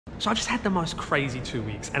So I just had the most crazy 2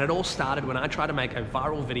 weeks, and it all started when I tried to make a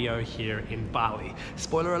viral video here in Bali.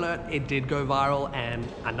 Spoiler alert, it did go viral, and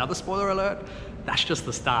another spoiler alert, that's just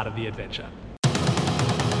the start of the adventure.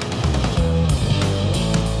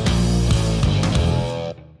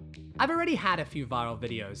 I've already had a few viral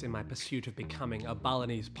videos in my pursuit of becoming a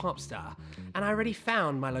Balinese pop star, and I already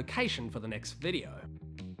found my location for the next video.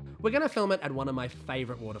 We're gonna film it at one of my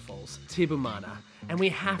favorite waterfalls, Tibumana, and we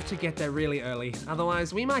have to get there really early,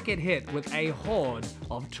 otherwise we might get hit with a horde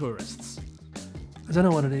of tourists. I don't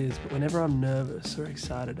know what it is, but whenever I'm nervous or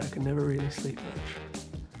excited, I can never really sleep much.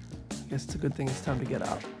 I guess it's a good thing it's time to get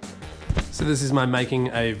up. So this is my making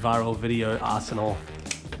a viral video arsenal.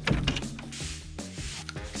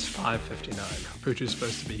 It's 5:59. Pooch's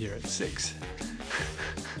supposed to be here at 6.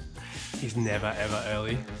 He's never ever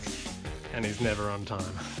early, and he's never on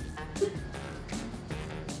time.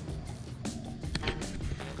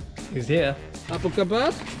 He's here. Apa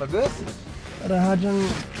kabar? Bagus. Ada hajang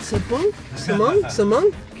sepang?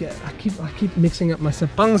 Semang? Okay, I keep mixing up my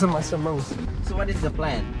sepangs and my semangs. So what is the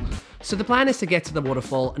plan? So the plan is to get to the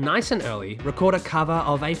waterfall nice and early, record a cover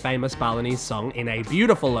of a famous Balinese song in a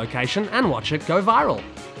beautiful location, and watch it go viral.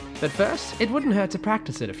 But first, it wouldn't hurt to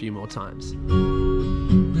practice it a few more times.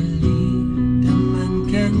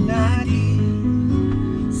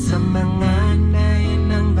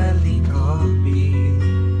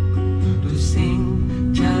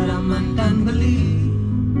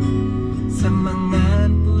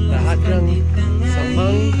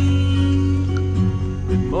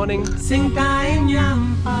 Good morning.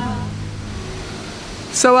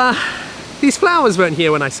 So these flowers weren't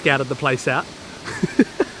here when I scouted the place out.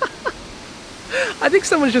 I think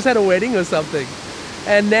someone's just had a wedding or something.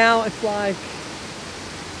 And now it's like,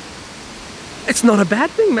 it's not a bad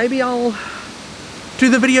thing. Maybe I'll do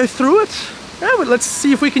the video through it. Yeah, but let's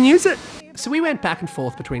see if we can use it. So we went back and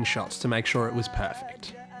forth between shots to make sure it was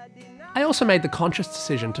perfect. I also made the conscious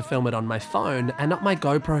decision to film it on my phone and not my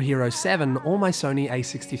GoPro Hero 7 or my Sony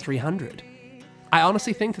a6300. I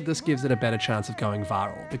honestly think that this gives it a better chance of going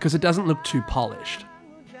viral because it doesn't look too polished.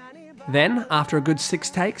 Then, after a good 6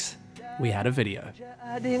 takes, we had a video.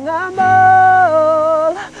 I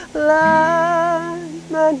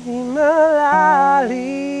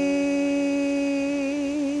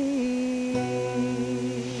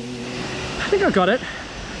think I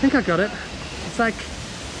got it. It's like,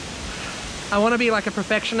 I want to be like a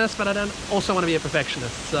perfectionist, but I don't also want to be a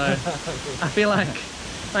perfectionist. So I feel like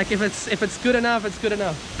if it's good enough, it's good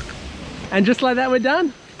enough. And just like that, we're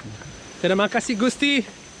done. Terima kasih Gusti.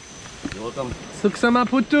 You're welcome. Suksama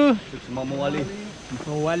Putu. Suksama Mawali.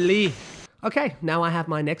 Mawali. Okay, now I have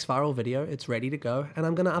my next viral video. It's ready to go, and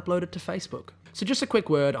I'm gonna upload it to Facebook. So just a quick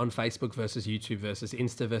word on Facebook versus YouTube versus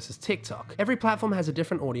Insta versus TikTok. Every platform has a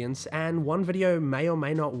different audience, and one video may or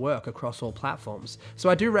may not work across all platforms, so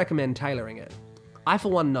I do recommend tailoring it. I for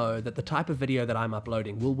one know that the type of video that I'm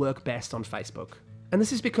uploading will work best on Facebook. And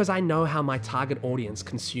this is because I know how my target audience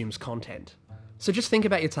consumes content. So just think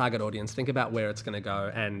about your target audience, think about where it's gonna go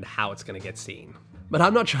and how it's gonna get seen. But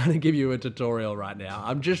I'm not trying to give you a tutorial right now,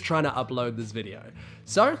 I'm just trying to upload this video.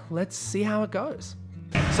 So let's see how it goes.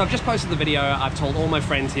 So I've just posted the video, I've told all my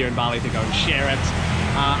friends here in Bali to go and share it.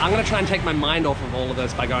 I'm gonna try and take my mind off of all of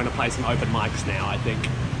this by going to play some open mics now, I think.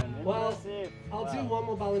 Well, I'll do one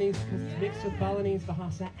more Balinese because it's mixed with Balinese,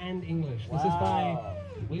 Bahasa and English. This is by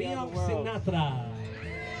Leo Sinatra.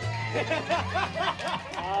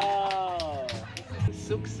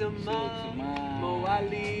 Suksama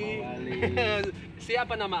Mawali.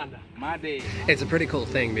 Siapa naman? Made. It's a pretty cool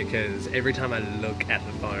thing because every time I look at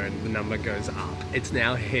the phone, the number goes up. It's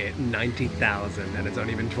now hit 90,000 and it's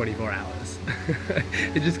only been 24 hours.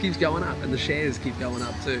 It just keeps going up and the shares keep going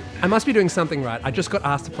up too. I must be doing something right. I just got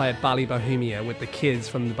asked to play at Bali Bohemia with the kids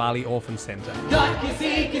from the Bali Orphan Center. I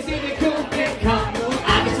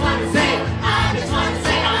just wanna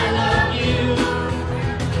say I love you.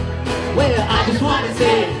 Well, I just wanna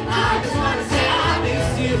say I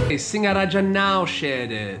miss you. Singaraja Now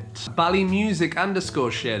shared it. Bali Music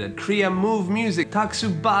 _ shared it. Kriya Move Music,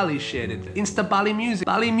 Taksu Bali shared it. Insta Bali Music,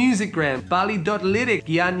 Bali Musicgram, Bali.lyric,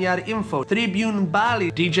 Gianyar Info, Tribune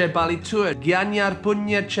Bali, DJ Bali Tour, Gianyar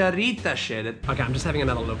Punya Charita shared it. Okay, I'm just having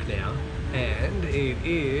another look now. And it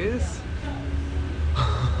is...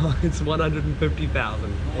 it's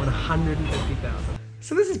 150,000. 150,000.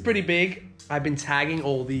 So this is pretty big. I've been tagging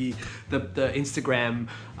all the Instagram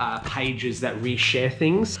pages that reshare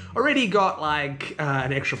things. Already got like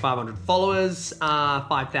an extra 500 followers,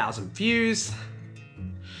 5,000 views.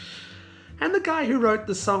 And the guy who wrote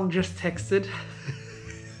the song just texted.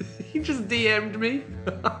 He just DM'd me.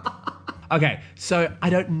 Okay, so I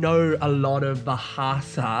don't know a lot of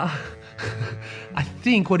Bahasa. I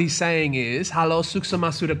think what he's saying is, halo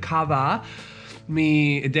suksama sudah cover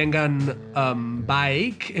me dengan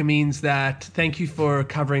baik. It means that thank you for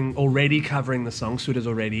already covering the song. Sudah's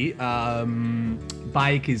already.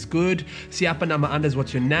 Baik is good. Siapa nama anda is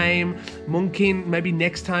what's your name. Mungkin maybe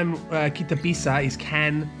next time kita bisa is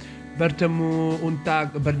can bertemu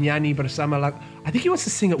untuk bernyanyi bersama. I think he wants to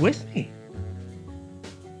sing it with me.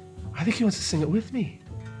 I think he wants to sing it with me.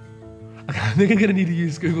 Okay, I think I'm gonna need to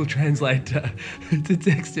use Google Translate to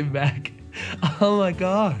text him back. Oh my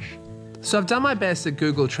gosh. So I've done my best at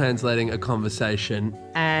Google translating a conversation,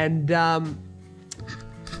 and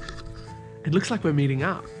it looks like we're meeting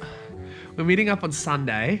up. We're meeting up on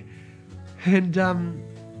Sunday, and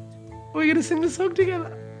we're gonna sing the song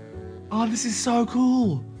together. Oh, this is so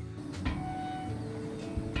cool.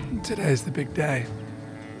 Today's the big day.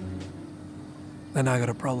 Then I got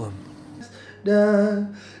a problem.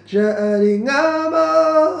 Dan jadi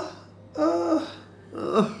ngamal.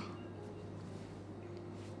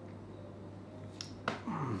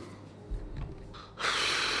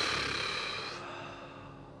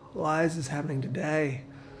 Why is this happening today?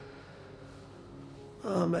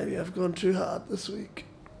 Oh, maybe I've gone too hard this week.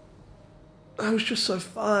 It was just so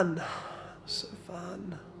fun. It was so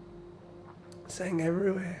fun. Sang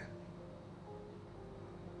everywhere.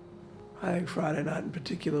 I think Friday night in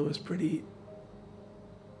particular was pretty,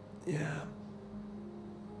 yeah.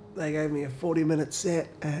 They gave me a 40-minute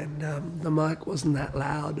set, and the mic wasn't that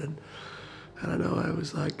loud, and I don't know, I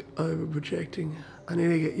was like over projecting. I need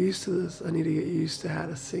to get used to this. I need to get used to how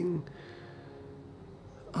to sing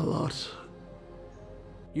a lot.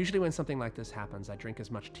 Usually when something like this happens, I drink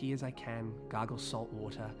as much tea as I can, gargle salt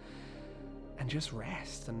water, and just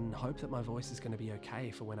rest and hope that my voice is going to be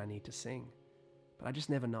okay for when I need to sing. But I just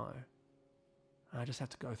never know. I just have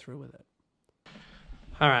to go through with it.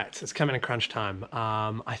 All right, so it's coming to crunch time.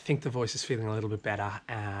 I think the voice is feeling a little bit better,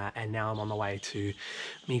 and now I'm on the way to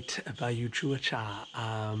meet Bayu Chuacha.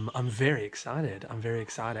 I'm very excited.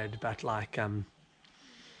 But like,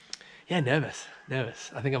 yeah, nervous.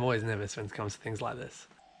 I think I'm always nervous when it comes to things like this.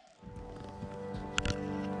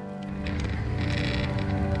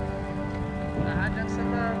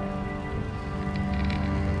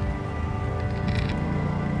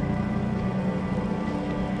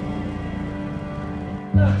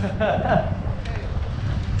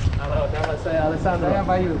 Halo, nama saya Alessandro. Saya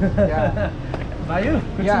Bayu. Yeah. Bayu,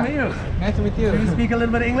 good to meet you. Nice to meet you. Do you speak a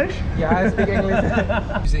little bit of English? Yeah, I speak English.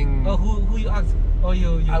 Using. Oh, who you asked? Oh,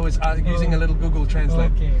 you. I was using a little Google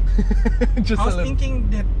Translate. Okay. Just I was a little.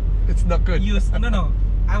 thinking that It's not good. No.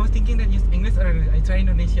 I was thinking that use English, or I try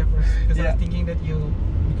Indonesia first because Yeah. I was thinking that you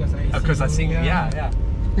Because I sing. Yeah.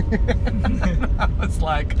 I was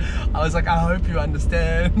like, I hope you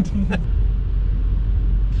understand.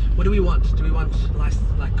 What do we want? Do we want like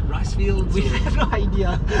rice fields? We have no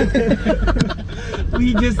idea.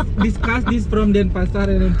 We just discussed this from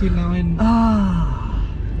Denpasar and until now, and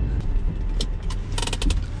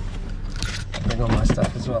Bring all my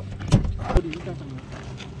stuff as well.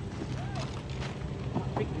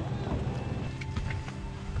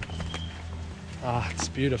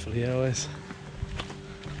 It's beautiful here always.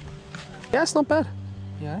 Yeah, it's not bad.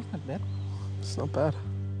 yeah, it's not bad. It's not bad.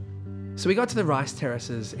 So we got to the rice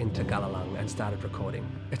terraces in Tagalalang and started recording.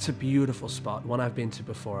 It's a beautiful spot, one I've been to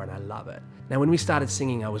before, and I love it. Now when we started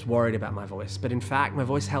singing, I was worried about my voice, but in fact my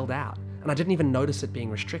voice held out, and I didn't even notice it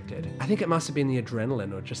being restricted. I think it must have been the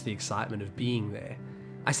adrenaline or just the excitement of being there.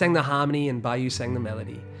 I sang the harmony and Bayu sang the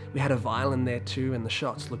melody. We had a violin there too, and the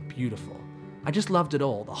shots looked beautiful. I just loved it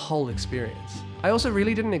all, the whole experience. I also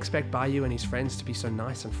really didn't expect Bayu and his friends to be so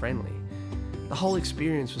nice and friendly. The whole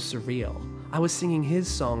experience was surreal. I was singing his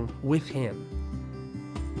song with him.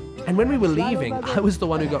 And when we were leaving, I was the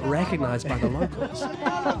one who got recognized by the locals.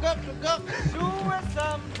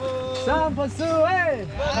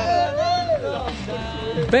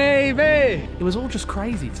 Baby! It was all just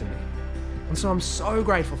crazy to me. And so I'm so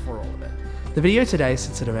grateful for all of it. The video today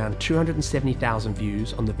sits at around 270,000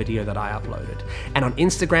 views on the video that I uploaded. And on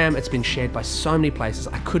Instagram, it's been shared by so many places,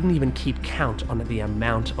 I couldn't even keep count on the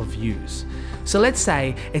amount of views. So let's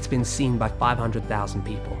say it's been seen by 500,000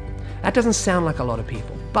 people. That doesn't sound like a lot of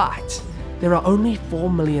people, but there are only 4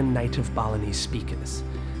 million native Balinese speakers.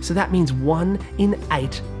 So that means 1 in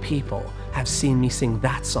 8 people have seen me sing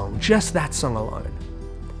that song, just that song alone.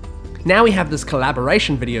 Now we have this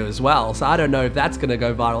collaboration video as well, so I don't know if that's gonna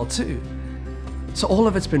go viral too. So all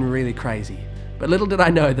of it's been really crazy, but little did I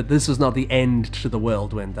know that this was not the end to the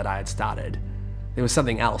whirlwind that I had started. There was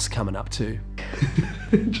something else coming up too.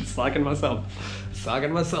 Just psyching myself up.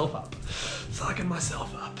 Psyching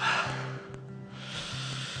myself up.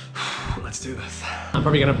 Let's do this. I'm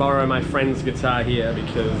probably gonna borrow my friend's guitar here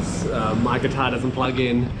because my guitar doesn't plug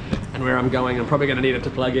in, and where I'm going, I'm probably gonna need it to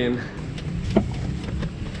plug in.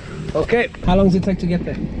 Okay. How long does it take to get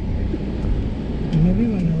there? Maybe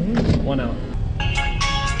 1 hour. 1 hour.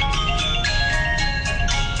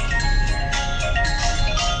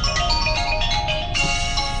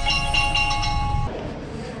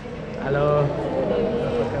 Hello.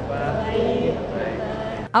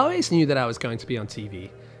 I always knew that I was going to be on TV.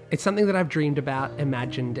 It's something that I've dreamed about,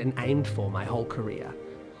 imagined, and aimed for my whole career.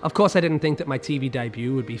 Of course, I didn't think that my TV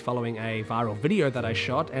debut would be following a viral video that I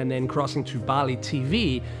shot and then crossing to BALI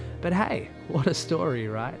TV, but hey, what a story,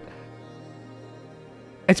 right?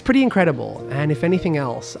 It's pretty incredible, and if anything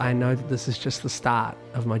else, I know that this is just the start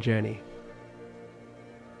of my journey.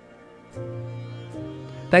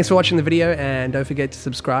 Thanks for watching the video, and don't forget to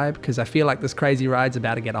subscribe, because I feel like this crazy ride's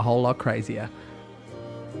about to get a whole lot crazier.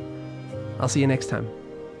 I'll see you next time.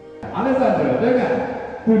 Alexander dengan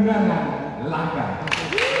tunangan langka.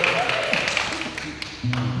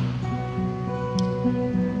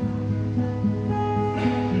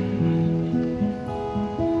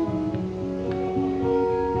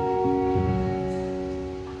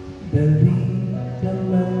 Beri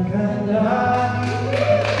temankan lagi,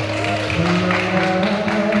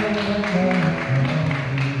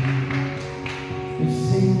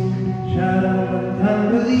 sing cara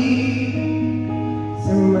mentang beli.